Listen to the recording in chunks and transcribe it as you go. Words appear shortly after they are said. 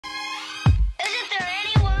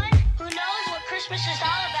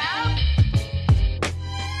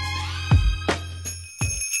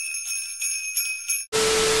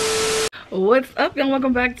What's up, y'all?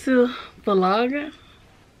 Welcome back to Vlogmas.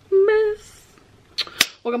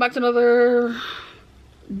 Welcome back to another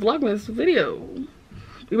Vlogmas video.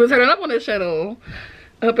 We've been turning up on this channel.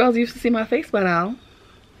 I hope y'all used to see my face by now.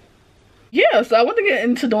 Yeah, so I want to get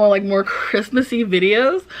into doing like more Christmassy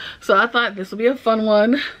videos. So I thought this would be a fun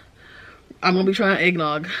one. I'm gonna be trying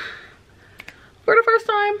eggnog for the first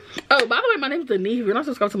time. Oh, by the way, my name is Denise. If you're not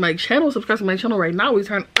subscribed to my channel, subscribe to my channel right now. We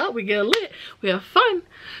turn up, we get lit, we have fun.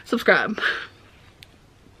 Subscribe.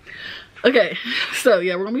 Okay, so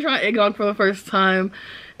yeah, we're gonna be trying eggnog for the first time.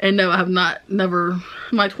 And no, I have never,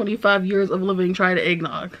 my 25 years of living, tried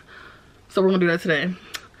eggnog. So we're gonna do that today.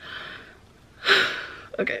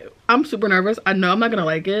 Okay, I'm super nervous. I know I'm not gonna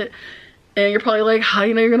like it. And you're probably like, how do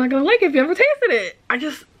you know you're not gonna like it if you ever tasted it? I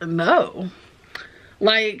just know.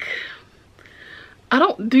 Like,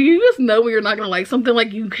 do you just know when you're not gonna like something?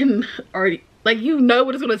 Like, you can already, like, you know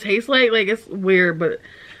what it's gonna taste like. Like, it's weird, but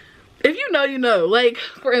if you know, you know. Like,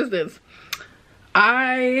 for instance,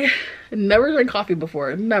 I never drank coffee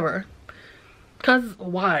before. Never. Cause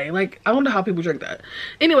why? Like, I don't know how people drink that.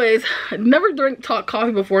 Anyways, never drank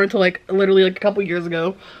coffee before until like literally like a couple years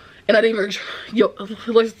ago. And I didn't even,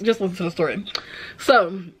 let's just listen to the story.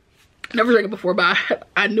 So, never drank it before, but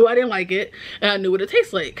I knew I didn't like it. And I knew what it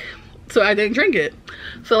tastes like. So I didn't drink it.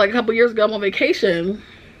 So like a couple years ago, I'm on vacation.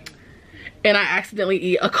 And I accidentally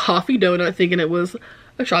eat a coffee donut thinking it was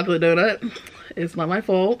a chocolate donut. It's not my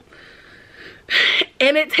fault.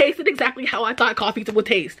 And it tasted exactly how I thought coffee would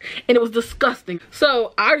taste. And it was disgusting.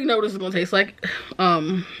 So I already know what this is going to taste like.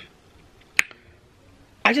 I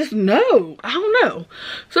just know. I don't know.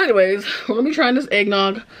 So anyways, we're going to be trying this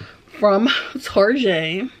eggnog from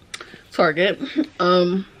Target.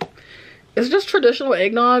 It's just traditional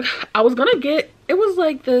eggnog. I was going to get, it was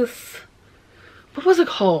like this, what was it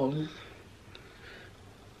called?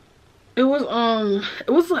 It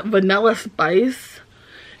was like vanilla spice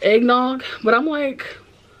eggnog, but I'm like,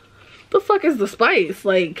 the fuck is the spice?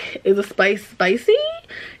 Like, is the spice spicy?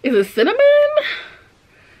 Is it cinnamon?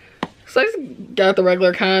 So I just got the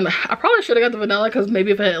regular kind. I probably should have got the vanilla because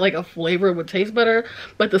maybe if it had like a flavor it would taste better,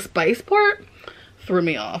 but the spice part threw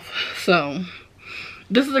me off. So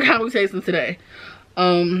this is the kind we're tasting today.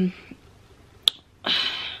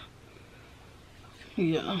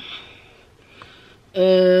 Yeah,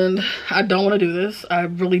 and I don't want to do this. I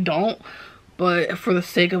really don't. But for the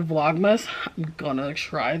sake of Vlogmas, I'm gonna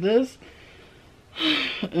try this.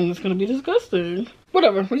 And it's gonna be disgusting.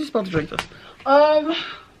 Whatever, we're just about to drink this. Let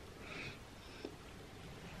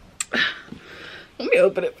me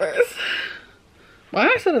open it first. Why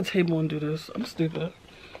did I set a table and do this? I'm stupid.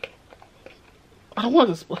 I don't want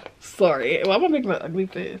to splash. Sorry, why am I making that ugly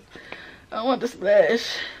face? I don't want to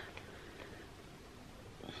splash.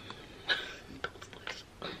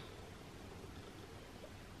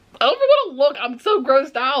 I don't even want to look. I'm so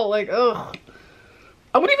grossed out. Like, ugh.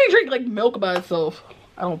 I wouldn't even drink like milk by itself.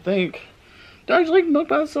 I don't think. Do I drink milk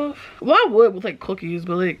by itself? Well, I would with like cookies,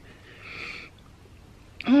 but like,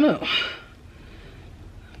 I don't know.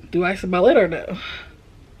 Do I smell it or no?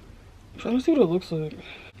 I'm trying to see what it looks like.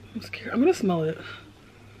 I'm scared. I'm gonna smell it.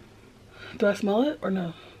 Do I smell it or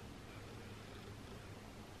no?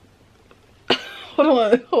 Hold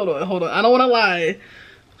on. I don't want to lie.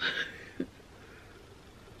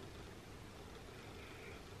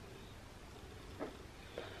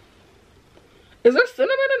 Is there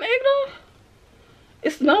cinnamon in eggnog?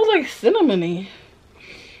 It smells like cinnamony.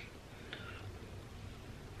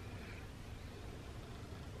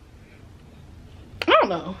 I don't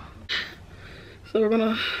know. So we're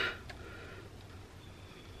gonna,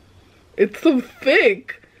 it's so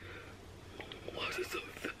thick. Why is it so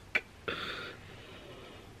thick? I'm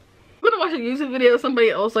gonna watch a YouTube video of somebody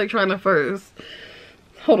else like trying it first.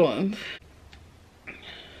 Hold on.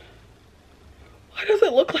 Why does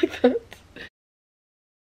it look like that?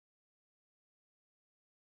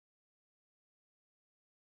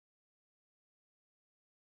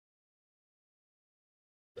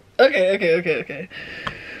 Okay.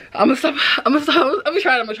 I'm gonna try it.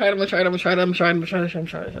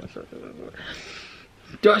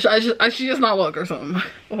 I should just not look or something.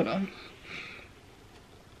 Hold on.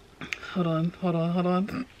 I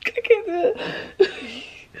can't do it.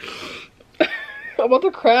 I'm about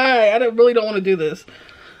to cry. I really don't want to do this.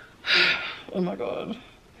 Oh my god.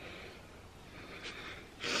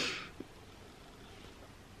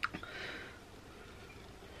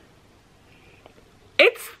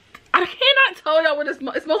 I cannot tell y'all what it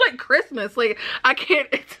smells. It smells like Christmas. Like, I can't.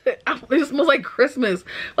 It just smells like Christmas.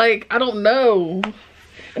 Like, I don't know.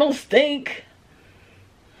 It don't stink.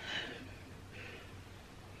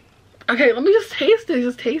 Okay, let me just taste it.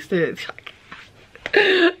 Just taste it.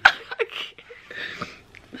 I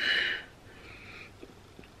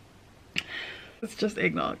It's just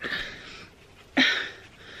eggnog.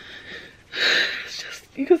 It's just,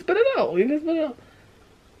 you can spit it out. You can spit it out.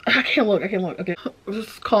 I can't look. Okay,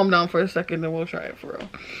 just calm down for a second and we'll try it for real.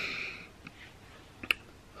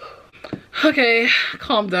 Okay,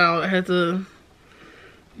 calm down. I had to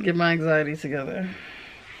get my anxiety together.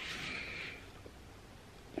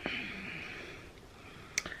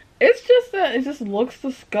 It's just that it just looks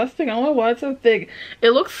disgusting. I don't know why it's so thick. It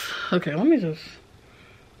looks, okay, let me just.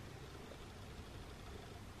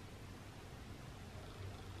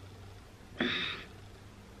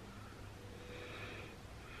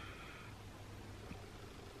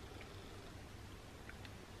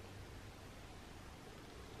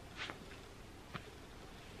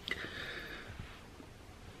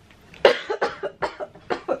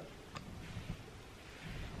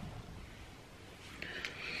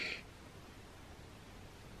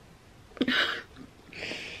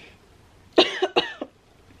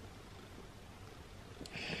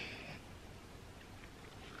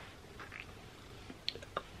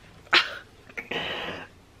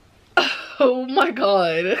 Oh my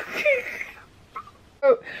god.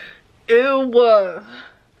 Ew.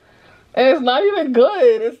 It's not even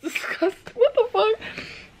good. It's disgusting. What the fuck?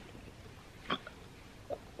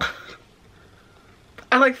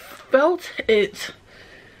 I like felt it.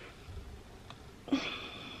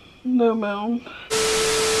 No, ma'am.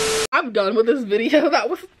 I'm done with this video. That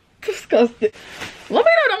was disgusting. Let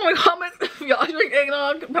me know down in the comments if y'all drink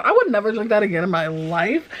eggnog. But I would never drink that again in my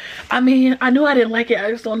life. I mean, I knew I didn't like it.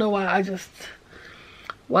 I just don't know why.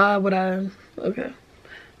 Why would I? Okay.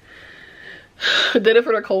 Did it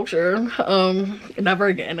for the culture. Never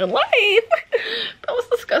again in life. That was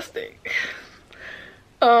disgusting.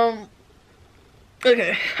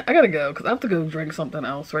 Okay, I gotta go because I have to go drink something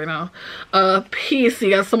else right now. Peace.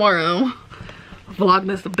 See you guys tomorrow.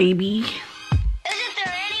 Vlogmas, baby. Isn't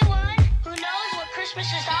there anyone who knows what Christmas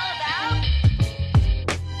is all about?